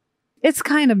 And it's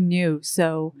kind of new.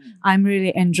 So I'm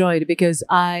really enjoyed because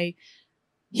Hikaru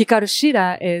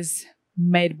Shida is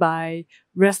made by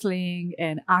wrestling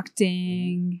and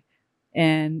acting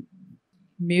and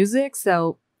music.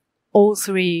 So all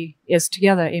three is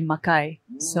together in Makai.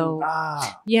 So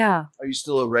yeah. Are you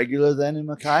still a regular then in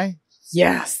Makai?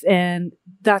 Yes. And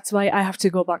that's why I have to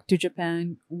go back to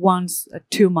Japan once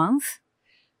 2 months.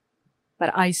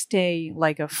 But I stay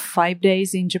like 5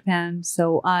 days in Japan.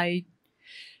 So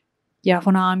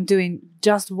for now I'm doing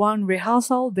just one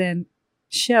rehearsal, then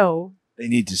show. They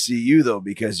need to see you though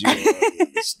because you're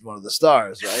one of the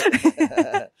stars,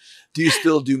 right? Do you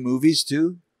still do movies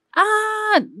too?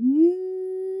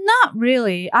 Not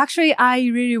really. Actually, I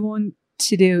really want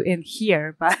to do in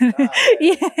here, but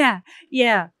yeah.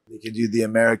 They could do the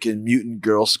American Mutant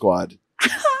Girl Squad.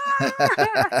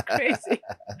 Crazy.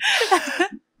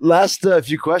 Last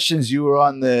few questions. You were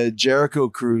on the Jericho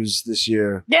cruise this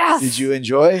year. Yes. Did you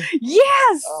enjoy?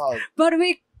 Yes. Oh, But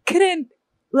we couldn't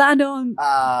land on.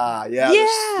 Yeah.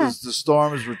 Yeah. The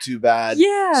storms were too bad.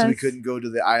 Yes. So we couldn't go to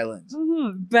the island.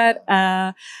 But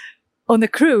on the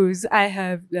cruise, I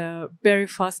have the very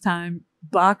first time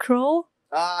bar crawl.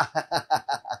 That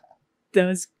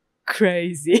was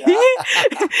crazy.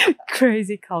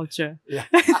 Crazy culture. Yeah.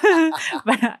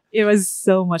 But it was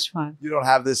so much fun. You don't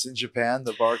have this in Japan,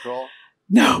 the bar crawl?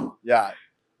 No. Yeah.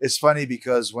 It's funny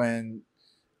because when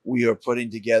we are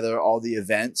putting together all the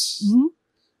events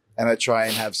and I try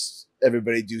and have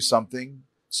everybody do something,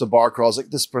 so bar crawls like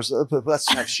this person, let's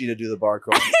have Shida do the bar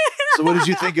crawl. So what did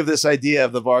you think of this idea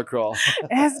of the bar crawl?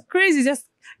 It's crazy. Just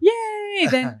yay.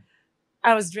 Then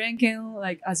I was drinking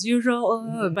like as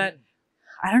usual, but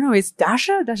I don't know. It's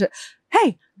Dasha.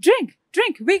 Hey, drink.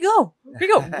 We go.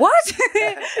 What?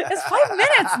 It's 5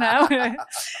 minutes now.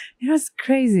 It was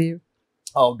crazy.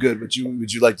 Oh, good. Would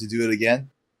you like to do it again?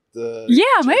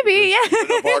 Maybe. Yeah.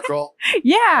 The bar crawl?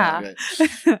 Yeah.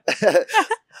 Okay.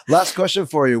 Last question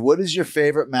for you. What is your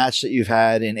favorite match that you've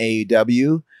had in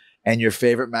AEW and your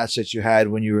favorite match that you had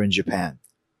when you were in Japan?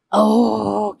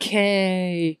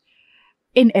 Okay.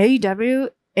 In AEW,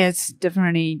 it's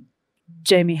definitely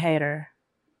Jamie Hayter.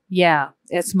 Yeah,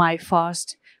 it's my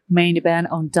first main event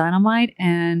on Dynamite,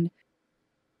 and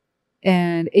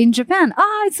in Japan,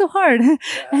 it's so hard. And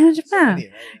in Japan, So many,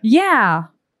 right?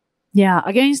 yeah,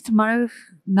 against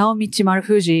Naomichi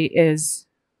Marufuji is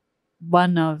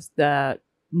one of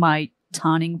my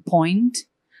turning point.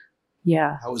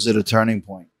 Yeah. How was it a turning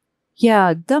point?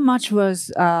 Yeah, that match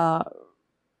was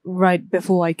right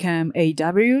before I came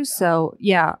AEW. So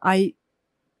yeah, I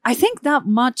think that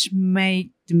match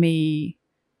made me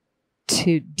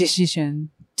to decision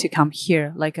to come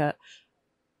here. Like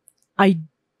I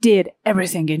did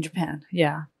everything in Japan.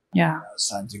 Yeah. Now it's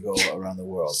time to go around the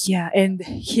world. Yeah, and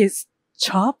his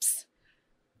chops,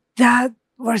 that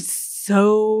was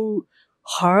so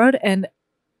hard. And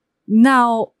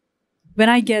now when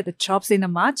I get the chops in a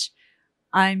match,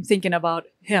 I'm thinking about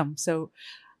him. So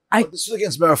this was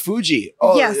against Marufuji.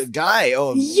 Oh, Yes. a guy.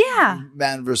 Oh, Yeah.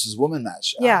 man versus woman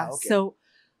match. Yeah. Okay. So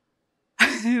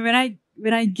when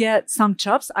I get some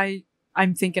chops,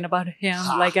 I'm thinking about him.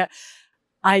 Like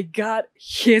I got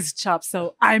his chops,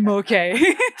 so I'm okay.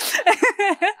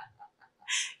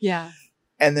 Yeah.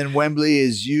 And then Wembley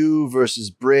is you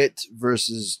versus Britt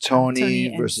versus Tony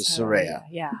and versus Saraya.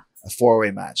 Yeah. A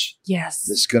 4-way match. Yes.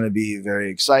 This is going to be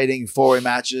very exciting. 4-way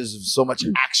matches, so much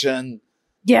action.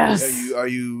 Yes. Are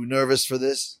you nervous for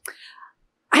this?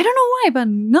 I don't know why, but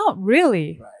not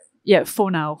really. Right. Yeah,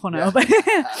 for now. Yeah. But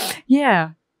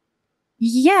yeah.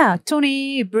 Yeah,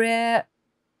 Tony, Brett,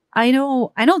 I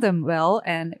know them well,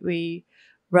 and we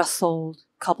wrestled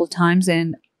a couple times,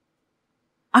 and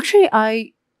actually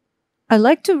I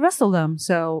like to wrestle them,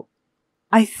 so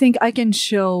I think I can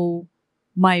show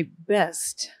my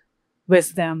best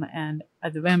with them and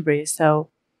at the Wembley. So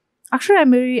actually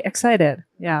I'm really excited.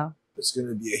 Yeah. It's going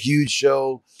to be a huge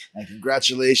show, and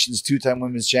congratulations, 2-time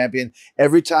women's champion.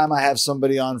 Every time I have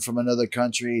somebody on from another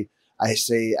country, I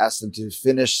ask them to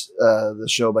finish the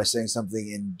show by saying something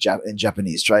in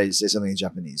Japanese. Try to say something in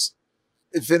Japanese.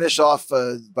 Finish off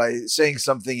by saying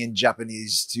something in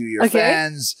Japanese to your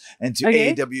fans and to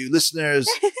AEW listeners.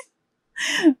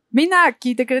 みんな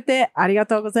聞いてくれてありが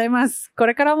とうございます。こ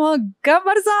れからも頑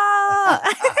張るぞ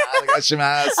ー。お願いし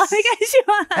ます。お願いし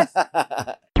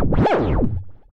ます。